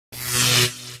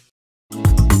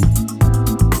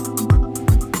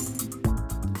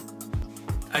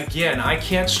Again, I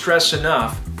can't stress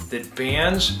enough that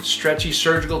bands, stretchy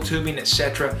surgical tubing,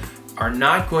 etc. are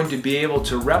not going to be able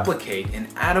to replicate and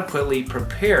adequately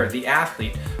prepare the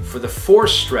athlete for the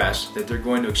force stress that they're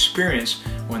going to experience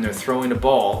when they're throwing a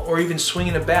ball or even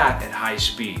swinging a bat at high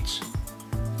speeds.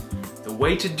 The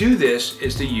way to do this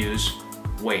is to use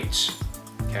weights,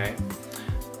 okay?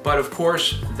 But of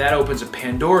course, that opens a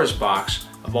Pandora's box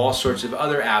of all sorts of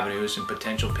other avenues and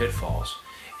potential pitfalls,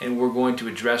 and we're going to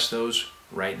address those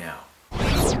right now.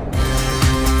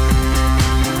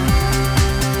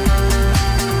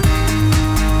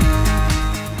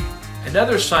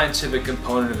 Another scientific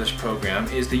component of this program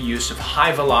is the use of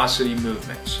high velocity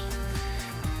movements.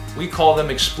 We call them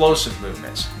explosive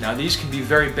movements. Now these can be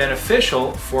very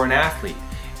beneficial for an athlete,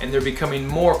 and they're becoming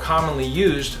more commonly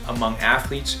used among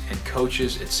athletes and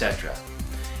coaches, etc.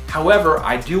 However,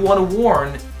 I do want to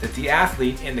warn that the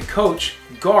athlete and the coach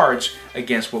guards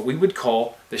against what we would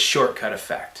call the shortcut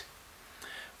effect.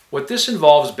 What this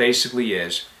involves basically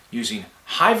is using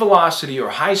high velocity or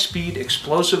high speed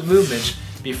explosive movements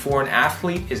before an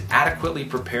athlete is adequately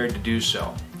prepared to do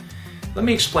so. Let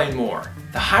me explain more.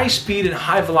 The high speed and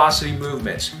high velocity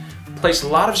movements place a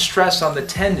lot of stress on the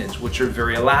tendons, which are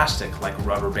very elastic, like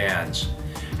rubber bands.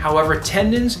 However,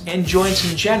 tendons and joints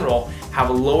in general have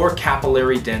a lower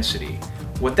capillary density.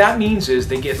 What that means is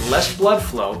they get less blood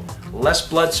flow, less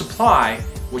blood supply,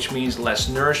 which means less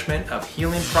nourishment of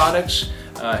healing products,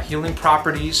 healing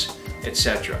properties,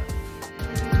 etc.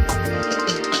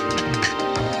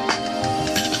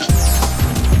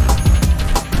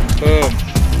 Boom.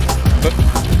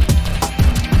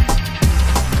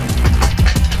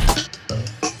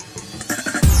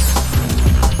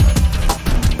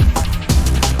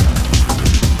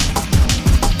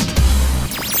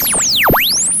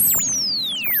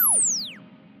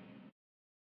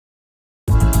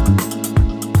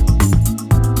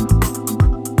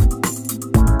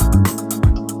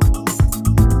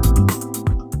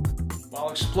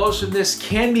 Explosiveness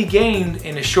can be gained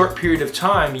in a short period of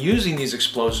time using these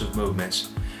explosive movements.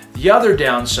 The other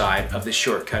downside of the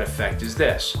shortcut effect is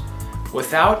this: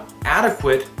 without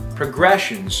adequate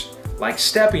progressions like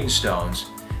stepping stones,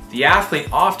 the athlete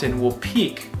often will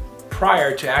peak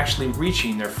prior to actually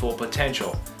reaching their full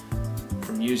potential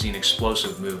from using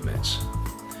explosive movements.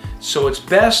 So it's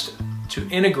best to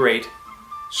integrate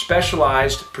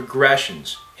specialized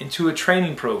progressions into a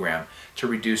training program to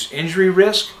reduce injury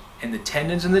risk in the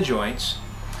tendons and the joints,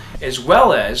 as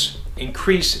well as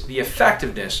increase the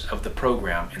effectiveness of the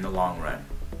program in the long run.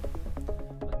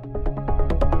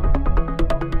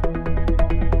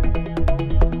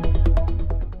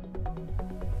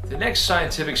 The next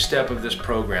scientific step of this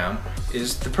program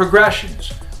is the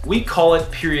progressions. We call it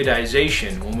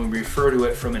periodization when we refer to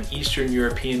it from an Eastern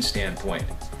European standpoint.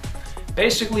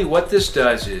 Basically what this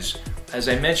does is, as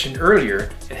I mentioned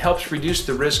earlier, it helps reduce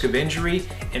the risk of injury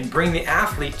and bring the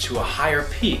athlete to a higher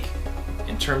peak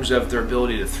in terms of their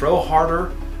ability to throw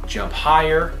harder, jump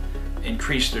higher,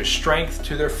 increase their strength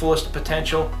to their fullest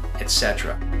potential,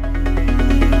 etc.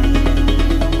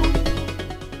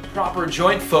 Proper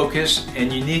joint focus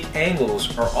and unique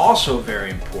angles are also very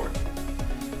important.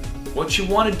 What you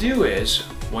want to do is,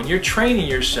 when you're training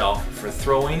yourself for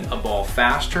throwing a ball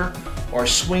faster or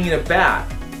swinging a bat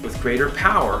with greater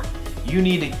power, you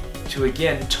need to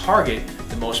again target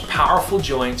the most powerful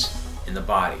joints in the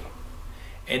body.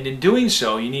 And in doing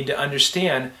so, you need to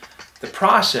understand the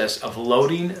process of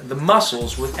loading the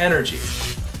muscles with energy.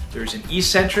 There's an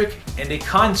eccentric and a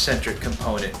concentric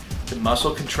component to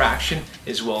muscle contraction,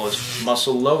 as well as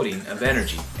muscle loading of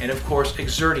energy, and of course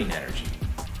exerting energy.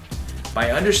 By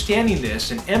understanding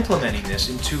this and implementing this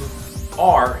into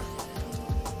our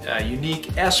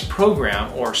unique S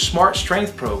program or Smart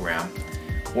Strength program,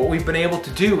 what we've been able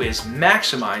to do is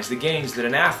maximize the gains that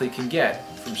an athlete can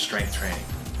get from strength training.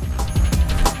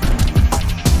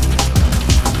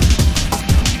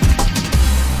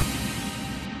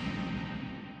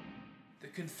 The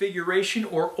configuration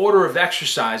or order of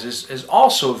exercises is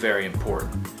also very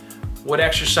important. What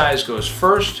exercise goes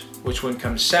first, which one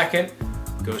comes second,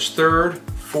 goes third,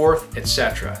 fourth,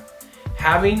 etc.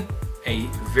 Having a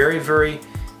very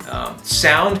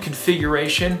sound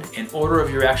configuration and order of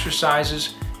your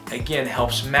exercises again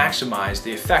helps maximize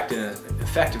the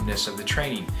effectiveness of the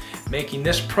training, making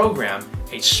this program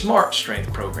a smart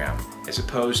strength program as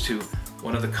opposed to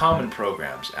one of the common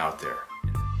programs out there.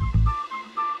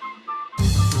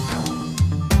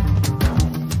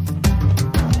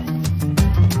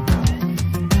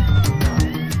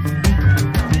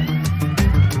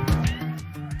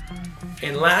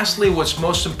 And lastly, what's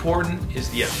most important is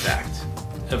the effect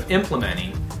of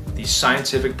implementing these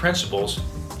scientific principles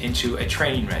into a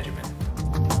training regimen.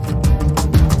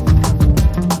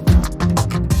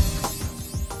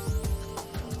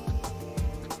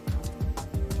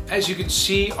 As you can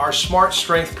see, our Smart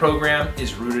Strength program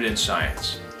is rooted in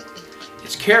science.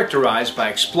 It's characterized by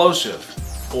explosive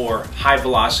or high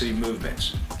velocity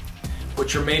movements,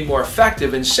 which are made more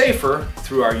effective and safer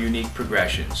through our unique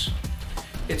progressions.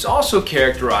 It's also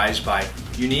characterized by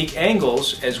unique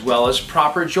angles as well as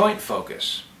proper joint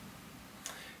focus.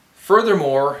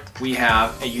 Furthermore, we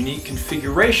have a unique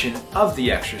configuration of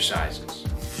the exercises.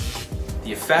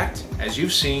 The effect, as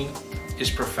you've seen, is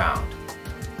profound.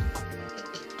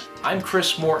 I'm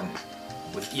Chris Morton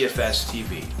with EFS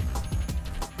TV.